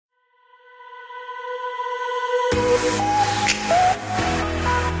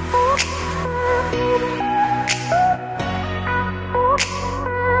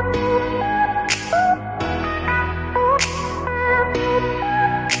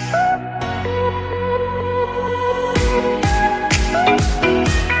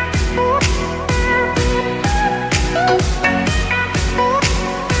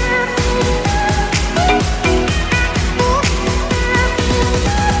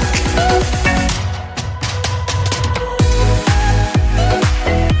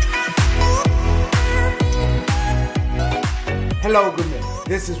Hello, good morning.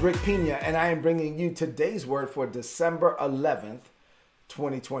 This is Rick Pina, and I am bringing you today's word for December 11th,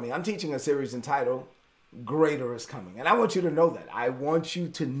 2020. I'm teaching a series entitled, Greater is Coming. And I want you to know that. I want you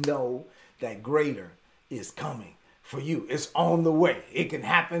to know that greater is coming for you. It's on the way. It can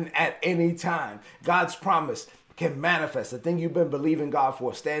happen at any time. God's promise can manifest. The thing you've been believing God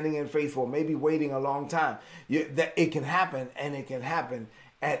for, standing in faith for, maybe waiting a long time. That it can happen, and it can happen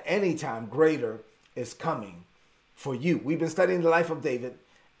at any time. Greater is coming for you. We've been studying the life of David,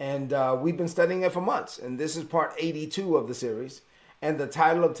 and we've been studying it for months. And this is part 82 of the series. And the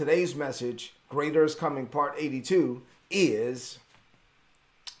title of today's message, Greater is Coming, part 82, is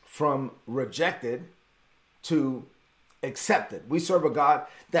From Rejected to Accepted. We serve a God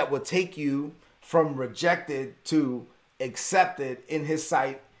that will take you from rejected to accepted in his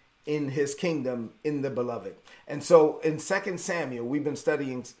sight, in his kingdom, in the beloved. And so in 2 Samuel, we've been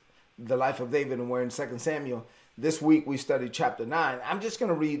studying the life of David, and we're in 2 Samuel. This week we studied chapter 9. I'm just going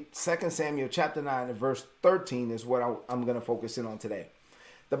to read 2 Samuel chapter 9 and verse 13 is what I'm going to focus in on today.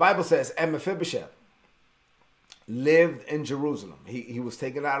 The Bible says, and Mephibosheth lived in Jerusalem. He was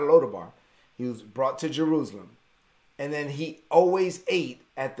taken out of Lodabar. He was brought to Jerusalem. And then he always ate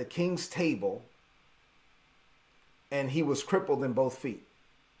at the king's table, and he was crippled in both feet.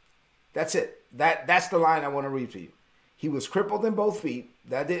 That's it. That's the line I want to read for you. He was crippled in both feet.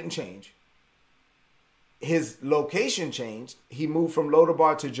 That didn't change. His location changed. He moved from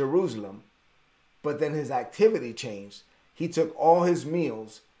Lodabar to Jerusalem, but then his activity changed. He took all his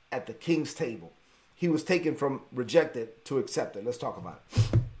meals at the king's table. He was taken from rejected to accepted. Let's talk about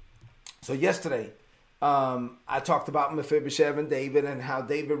it. So yesterday, I talked about Mephibosheth and David and how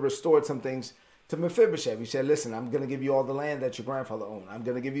David restored some things to Mephibosheth. He said, listen, I'm going to give you all the land that your grandfather owned. I'm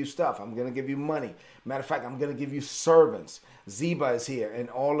going to give you stuff. I'm going to give you money. Matter of fact, I'm going to give you servants. Ziba is here, and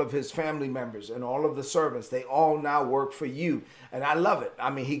all of his family members and all of the servants, they all now work for you. And I love it. I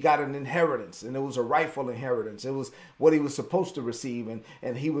mean, he got an inheritance, and it was a rightful inheritance. It was what he was supposed to receive.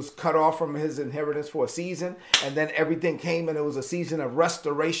 And he was cut off from his inheritance for a season. And then everything came, and it was a season of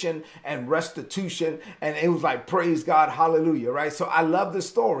restoration and restitution. And it was like, praise God, hallelujah, right? So I love this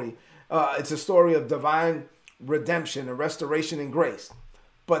story. It's a story of divine redemption and restoration and grace.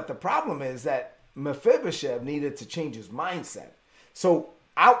 But the problem is that Mephibosheth needed to change his mindset. So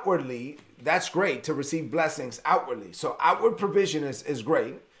outwardly, that's great to receive blessings outwardly. So outward provision is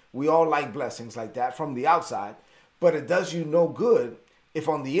great. We all like blessings like that from the outside. But it does you no good if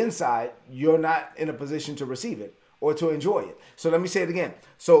on the inside, you're not in a position to receive it or to enjoy it. So let me say it again.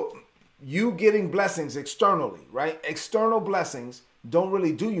 So you getting blessings externally, right? External blessings don't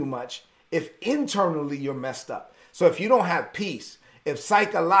really do you much if internally you're messed up. So if you don't have peace, if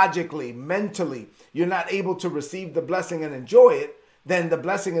psychologically, mentally, you're not able to receive the blessing and enjoy it, then the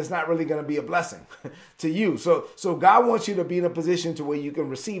blessing is not really going to be a blessing to you. So God wants you to be in a position to where you can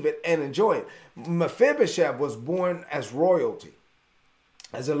receive it and enjoy it. Mephibosheth was born as royalty.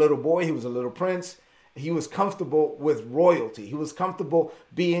 As a little boy, he was a little prince. He was comfortable with royalty. He was comfortable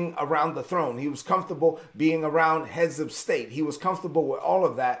being around the throne. He was comfortable being around heads of state. He was comfortable with all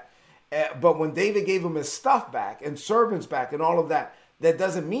of that. But when David gave him his stuff back and servants back and all of that, that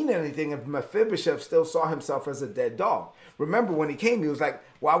doesn't mean anything if Mephibosheth still saw himself as a dead dog. Remember, when he came, he was like,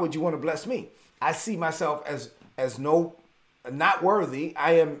 why would you want to bless me? I see myself as not worthy.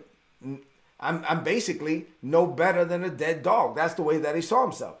 I'm basically no better than a dead dog. That's the way that he saw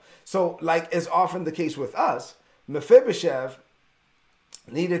himself. So like is often the case with us, Mephibosheth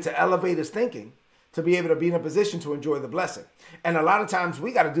needed to elevate his thinking to be able to be in a position to enjoy the blessing. And a lot of times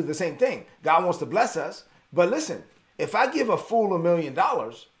we got to do the same thing. God wants to bless us. But listen, if I give a fool $1 million,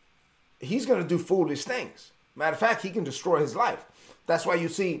 he's going to do foolish things. Matter of fact, he can destroy his life. That's why you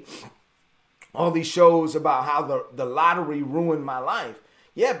see all these shows about how the lottery ruined my life.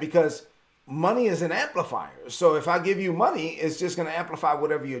 Yeah, because money is an amplifier. So if I give you money, it's just going to amplify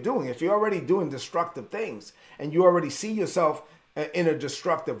whatever you're doing. If you're already doing destructive things and you already see yourself in a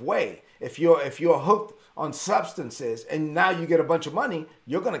destructive way, if you're hooked on substances and now you get a bunch of money,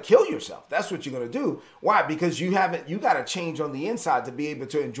 you're going to kill yourself. That's what you're going to do. Why? Because you got to change on the inside to be able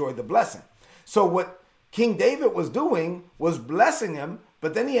to enjoy the blessing. So what King David was doing was blessing him,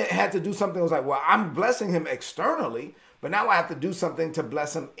 but then he had to do something that was like, well, I'm blessing him externally, but now I have to do something to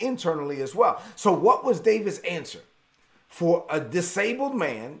bless him internally as well. So what was David's answer for a disabled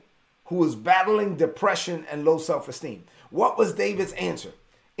man who was battling depression and low self-esteem? What was David's answer?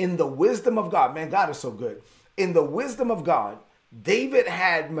 In the wisdom of God, man, God is so good. In the wisdom of God, David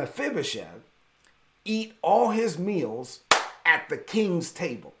had Mephibosheth eat all his meals at the king's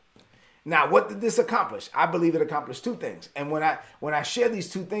table. Now, what did this accomplish? I believe it accomplished two things. And when I share these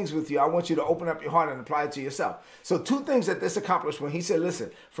two things with you, I want you to open up your heart and apply it to yourself. So two things that this accomplished when he said,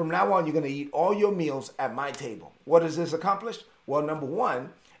 listen, from now on, you're going to eat all your meals at my table. What does this accomplish? Well, number one,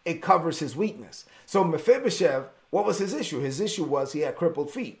 it covers his weakness. So Mephibosheth, what was his issue? His issue was he had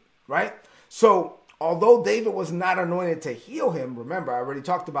crippled feet, right? So although David was not anointed to heal him, remember, I already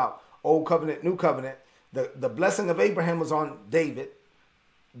talked about Old Covenant, New Covenant. The blessing of Abraham was on David.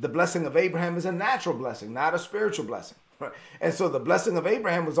 The blessing of Abraham is a natural blessing, not a spiritual blessing. Right? And so the blessing of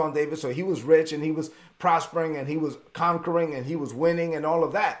Abraham was on David. So he was rich and he was prospering and he was conquering and he was winning and all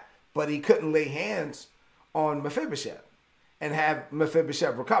of that. But he couldn't lay hands on Mephibosheth and have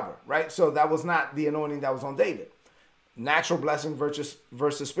Mephibosheth recover, right? So that was not the anointing that was on David. Natural blessing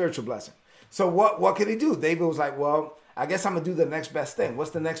versus spiritual blessing. So what could he do? David was like, well, I guess I'm going to do the next best thing.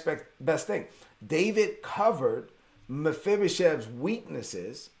 What's the next best thing? David covered Mephibosheth's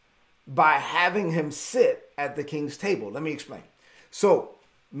weaknesses by having him sit at the king's table. Let me explain. So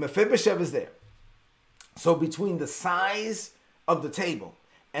Mephibosheth is there. So between the size of the table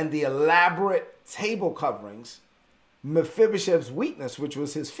and the elaborate table coverings, Mephibosheth's weakness, which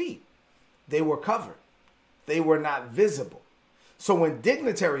was his feet, they were covered. They were not visible. So when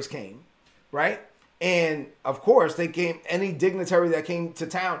dignitaries came, right? And of course, they came, any dignitary that came to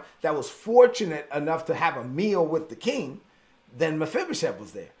town that was fortunate enough to have a meal with the king, then Mephibosheth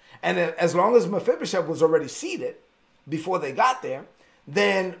was there. And as long as Mephibosheth was already seated before they got there,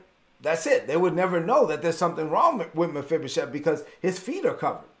 then that's it. They would never know that there's something wrong with Mephibosheth because his feet are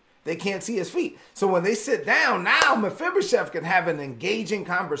covered. They can't see his feet. So when they sit down, now Mephibosheth can have an engaging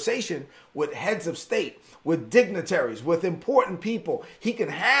conversation with heads of state, with dignitaries, with important people. He can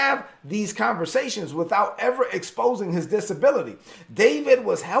have these conversations without ever exposing his disability. David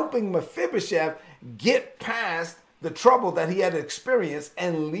was helping Mephibosheth get past the trouble that he had experienced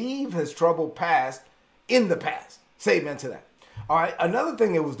and leave his troubled past in the past. Say amen to that. All right. Another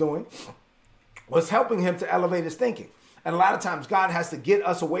thing it was doing was helping him to elevate his thinking. And a lot of times God has to get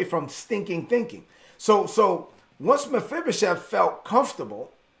us away from stinking thinking. So once Mephibosheth felt comfortable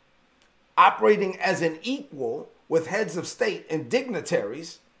operating as an equal with heads of state and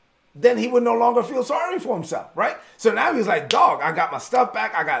dignitaries, then he would no longer feel sorry for himself, right? So now he's like, dog, I got my stuff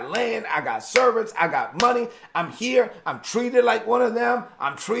back. I got land. I got servants. I got money. I'm here. I'm treated like one of them.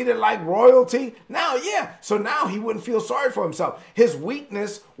 I'm treated like royalty. Now, yeah. So now he wouldn't feel sorry for himself. His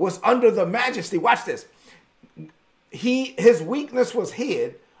weakness was under the majesty. Watch this. His weakness was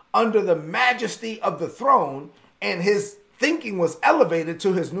hid under the majesty of the throne, and his thinking was elevated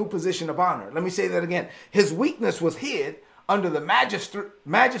to his new position of honor. Let me say that again. His weakness was hid under the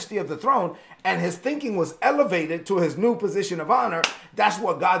majesty of the throne, and his thinking was elevated to his new position of honor. That's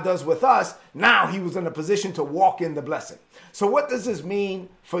what God does with us. Now he was in a position to walk in the blessing. So what does this mean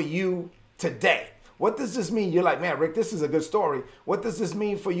for you today? What does this mean? You're like, man, Rick, this is a good story. What does this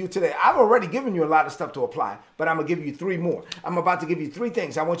mean for you today? I've already given you a lot of stuff to apply, but I'm going to give you three more. I'm about to give you three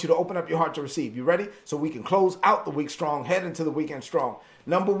things. I want you to open up your heart to receive. You ready? So we can close out the week strong, head into the weekend strong.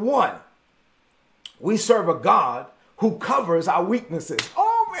 Number one, we serve a God who covers our weaknesses.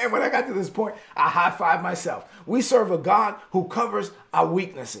 Oh, man, when I got to this point, I high-five myself. We serve a God who covers our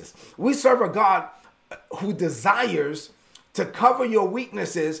weaknesses. We serve a God who desires to cover your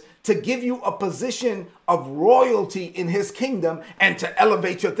weaknesses, to give you a position of royalty in his kingdom and to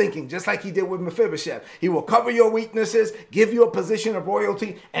elevate your thinking, just like he did with Mephibosheth. He will cover your weaknesses, give you a position of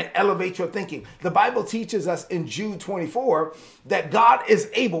royalty, and elevate your thinking. The Bible teaches us in Jude 24 that God is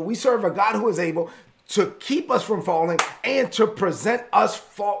able. We serve a God who is able to keep us from falling and to present us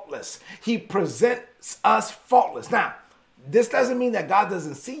faultless. He presents us faultless. Now, this doesn't mean that God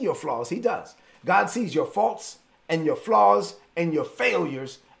doesn't see your flaws. He does. God sees your faults and your flaws and your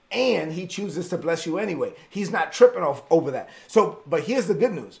failures, and he chooses to bless you anyway. He's not tripping off over that. So, but here's the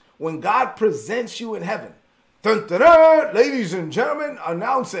good news. When God presents you in heaven, dun, dun, dun, ladies and gentlemen,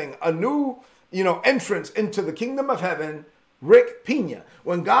 announcing a new, entrance into the kingdom of heaven, Rick Pina.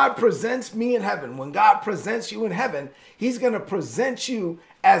 When God presents me in heaven, when God presents you in heaven, he's going to present you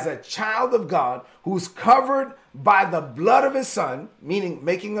as a child of God who's covered by the blood of his son, meaning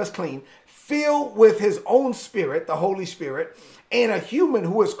making us clean, filled with his own spirit, the Holy Spirit, and a human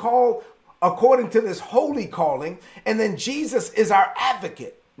who is called according to this holy calling. And then Jesus is our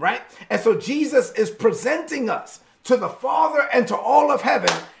advocate, right? And so Jesus is presenting us to the Father and to all of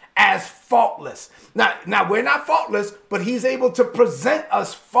heaven as faultless. Now we're not faultless, but he's able to present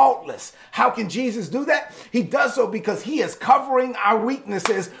us faultless. How can Jesus do that? He does so because he is covering our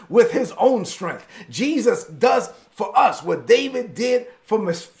weaknesses with his own strength. Jesus does for us what David did for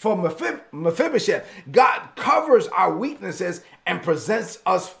Mephibosheth. God covers our weaknesses and presents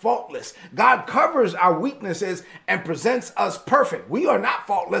us faultless. God covers our weaknesses and presents us perfect. We are not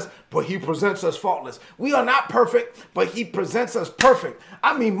faultless, but he presents us faultless. We are not perfect, but he presents us perfect.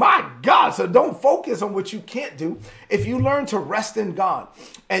 I mean, my God, so don't focus on what you can't do. If you learn to rest in God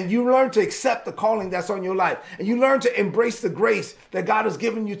and you learn to accept the calling that's on your life and you learn to embrace the grace that God has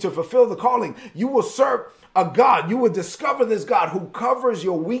given you to fulfill the calling, you will serve a God. You will discover this God who covers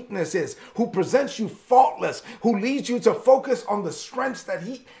your weaknesses, who presents you faultless, who leads you to focus on the strengths that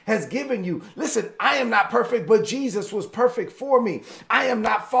he has given you. Listen, I am not perfect, but Jesus was perfect for me. I am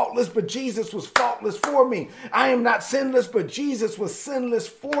not faultless, but Jesus was faultless for me. I am not sinless, but Jesus was sinless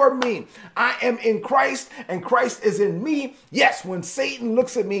for me. I am in Christ and Christ is in me. Yes, when Satan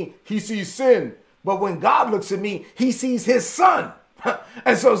looks at me, he sees sin. But when God looks at me, he sees his son.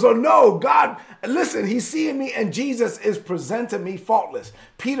 And so no, God, listen, he's seeing me and Jesus is presenting me faultless.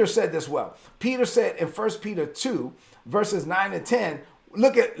 Peter said this well. Peter said in 1 Peter 2, verses 9 and 10,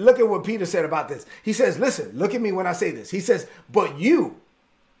 look at what Peter said about this. He says, listen, look at me when I say this. He says, but you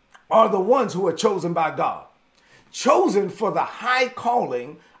are the ones who are chosen by God, chosen for the high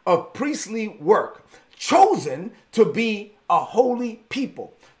calling of priestly work, chosen to be a holy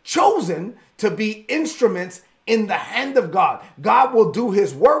people, chosen to be instruments in the hand of God. God will do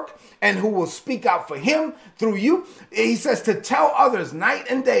his work and who will speak out for him through you. He says to tell others night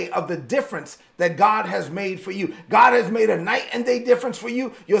and day of the difference that God has made for you. God has made a night and day difference for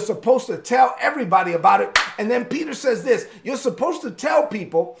you. You're supposed to tell everybody about it. And then Peter says this, you're supposed to tell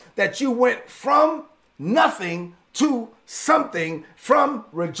people that you went from nothing to something, from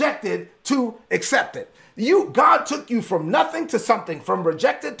rejected to accepted. God took you from nothing to something, from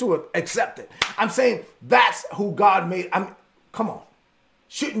rejected to accepted. I'm saying that's who God made. Come on.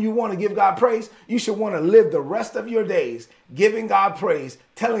 Shouldn't you want to give God praise? You should want to live the rest of your days giving God praise,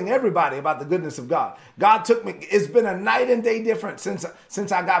 telling everybody about the goodness of God. God took me. It's been a night and day difference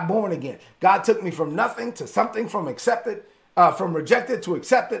since I got born again. God took me from nothing to something, from accepted, from rejected to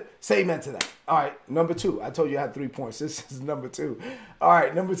accepted. Say amen to that. All right. Number 2. I told you I had 3 points. This is number 2. All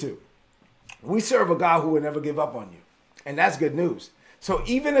right. Number 2. We serve a God who will never give up on you. And that's good news. So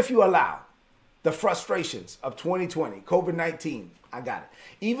even if you allow the frustrations of 2020, COVID-19, I got it.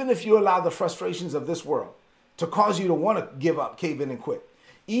 Even if you allow the frustrations of this world to cause you to want to give up, cave in and quit.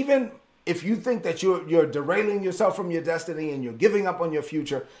 Even if you think that you're derailing yourself from your destiny and you're giving up on your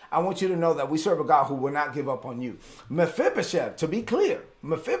future, I want you to know that we serve a God who will not give up on you. Mephibosheth, to be clear,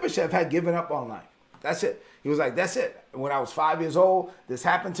 Mephibosheth had given up on life. That's it. He was like, that's it. When I was 5 years old, this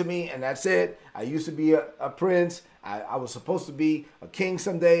happened to me, and that's it. I used to be a prince. I was supposed to be a king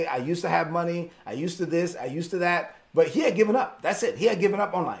someday. I used to have money. I used to this. I used to that. But he had given up. That's it. He had given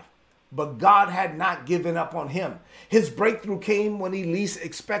up on life. But God had not given up on him. His breakthrough came when he least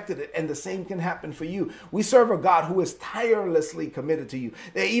expected it, and the same can happen for you. We serve a God who is tirelessly committed to you.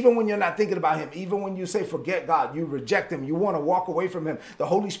 That even when you're not thinking about him, even when you say forget God, you reject him, you want to walk away from him, the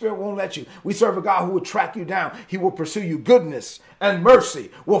Holy Spirit won't let you. We serve a God who will track you down. He will pursue you. Goodness and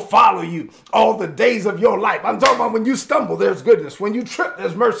mercy will follow you all the days of your life. I'm talking about when you stumble, there's goodness. When you trip,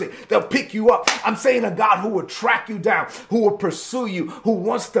 there's mercy. They'll pick you up. I'm saying a God who will track you down, who will pursue you, who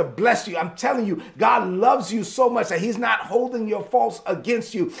wants to bless you. I'm telling you, God loves you so much that he's not holding your faults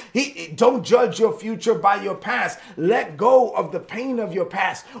against you. Don't judge your future by your past. Let go of the pain of your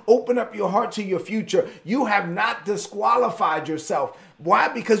past. Open up your heart to your future. You have not disqualified yourself. Why?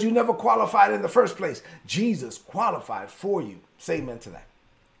 Because you never qualified in the first place. Jesus qualified for you. Say amen to that.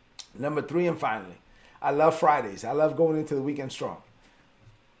 Number 3, and finally, I love Fridays. I love going into the weekend strong.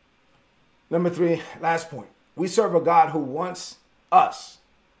 Number 3, last point. We serve a God who wants us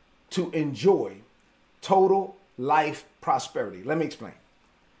to enjoy total life prosperity. Let me explain.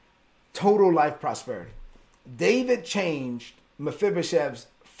 Total life prosperity. David changed Mephibosheth's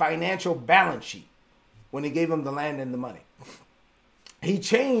financial balance sheet when he gave him the land and the money. He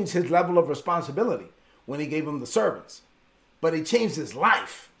changed his level of responsibility when he gave him the servants. But he changed his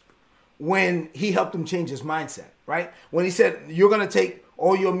life when he helped him change his mindset, right? When he said, you're going to take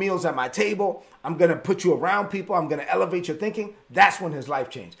all your meals at my table. I'm going to put you around people. I'm going to elevate your thinking. That's when his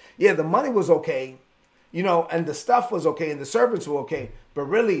life changed. Yeah, the money was okay, and the stuff was okay and the servants were okay. But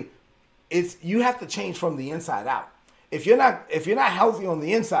really, you have to change from the inside out. if you're not healthy on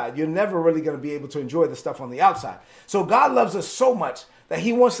the inside, you're never really going to be able to enjoy the stuff on the outside. So God loves us so much that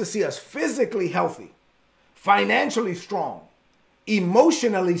he wants to see us physically healthy, financially strong,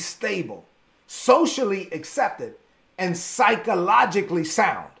 emotionally stable, socially accepted, and psychologically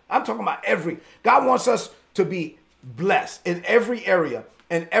sound. I'm talking about God wants us to be blessed in every area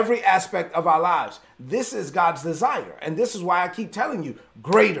and every aspect of our lives. This is God's desire. And this is why I keep telling you,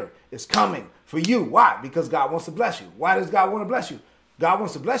 greater is coming for you. Why? Because God wants to bless you. Why does God want to bless you? God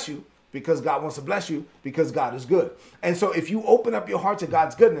wants to bless you because God wants to bless you because God is good. And so if you open up your heart to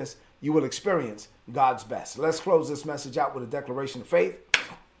God's goodness, you will experience God's best. Let's close this message out with a declaration of faith.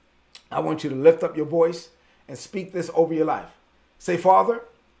 I want you to lift up your voice and speak this over your life. Say, Father,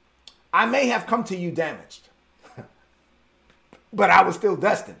 I may have come to you damaged, but I was still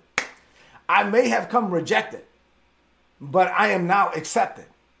destined. I may have come rejected, but I am now accepted.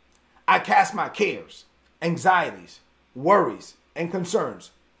 I cast my cares, anxieties, worries, and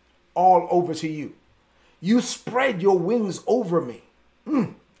concerns all over to you. You spread your wings over me,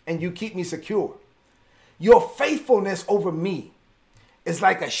 and you keep me secure. Your faithfulness over me is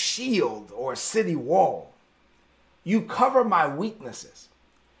like a shield or a city wall. You cover my weaknesses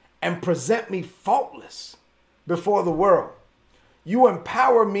and present me faultless before the world. You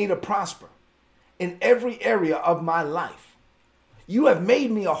empower me to prosper in every area of my life. You have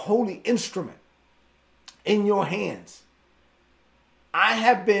made me a holy instrument in your hands. I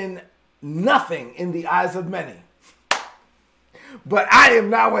have been nothing in the eyes of many, but I am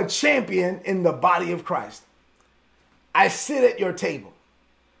now a champion in the body of Christ. I sit at your table.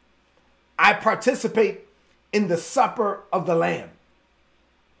 I participate in the supper of the Lamb.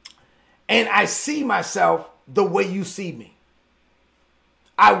 And I see myself the way you see me.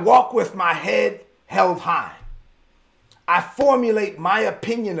 I walk with my head held high. I formulate my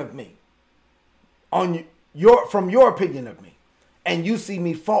opinion of me from your opinion of me, and you see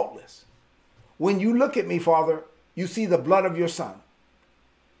me faultless. When you look at me, Father, you see the blood of your Son.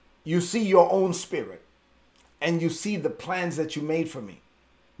 You see your own spirit, and you see the plans that you made for me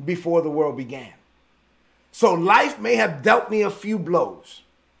before the world began. So life may have dealt me a few blows.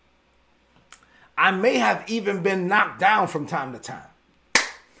 I may have even been knocked down from time to time,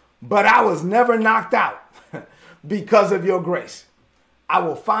 but I was never knocked out because of your grace. I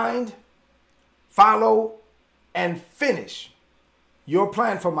will find, follow, and finish your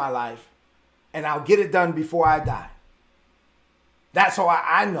plan for my life, and I'll get it done before I die. That's why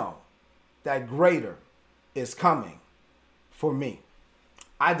I know that greater is coming for me.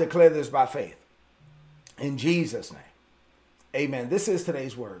 I declare this by faith. In Jesus' name, amen. This is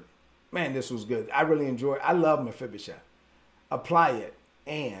today's word. Man, this was good. I really enjoyed it. I love Mephibosheth. Apply it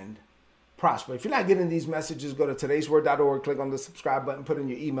and prosper. If you're not getting these messages, go to todaysword.org, click on the subscribe button, put in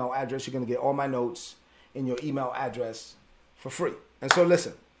your email address. You're going to get all my notes in your email address for free. And so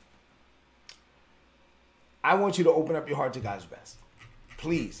listen, I want you to open up your heart to God's best.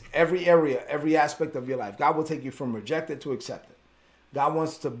 Please, every area, every aspect of your life, God will take you from rejected to accepted. God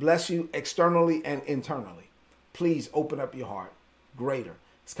wants to bless you externally and internally. Please open up your heart. Greater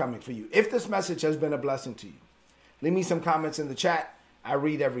is coming for you. If this message has been a blessing to you, leave me some comments in the chat. I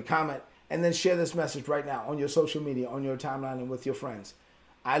read every comment. And then share this message right now on your social media, on your timeline, and with your friends.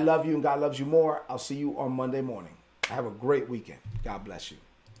 I love you and God loves you more. I'll see you on Monday morning. Have a great weekend. God bless you.